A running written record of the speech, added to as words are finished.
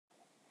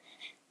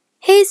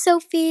Hey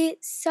Sophie,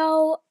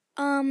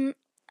 I'm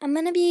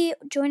gonna be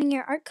joining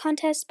your art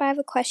contest, but I have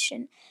a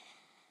question.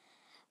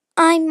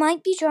 I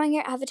might be drawing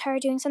your avatar,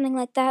 doing something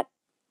like that,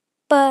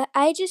 but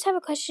I just have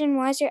a question.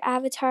 Why is your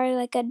avatar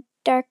like a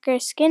darker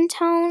skin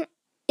tone?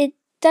 It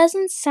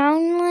doesn't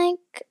sound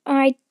like, or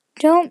I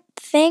don't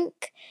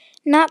think,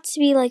 not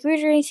to be like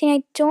rude or anything,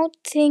 I don't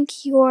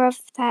think you're of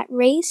that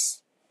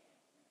race.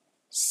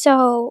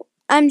 So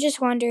I'm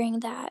just wondering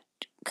that,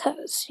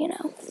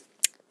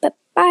 but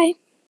bye.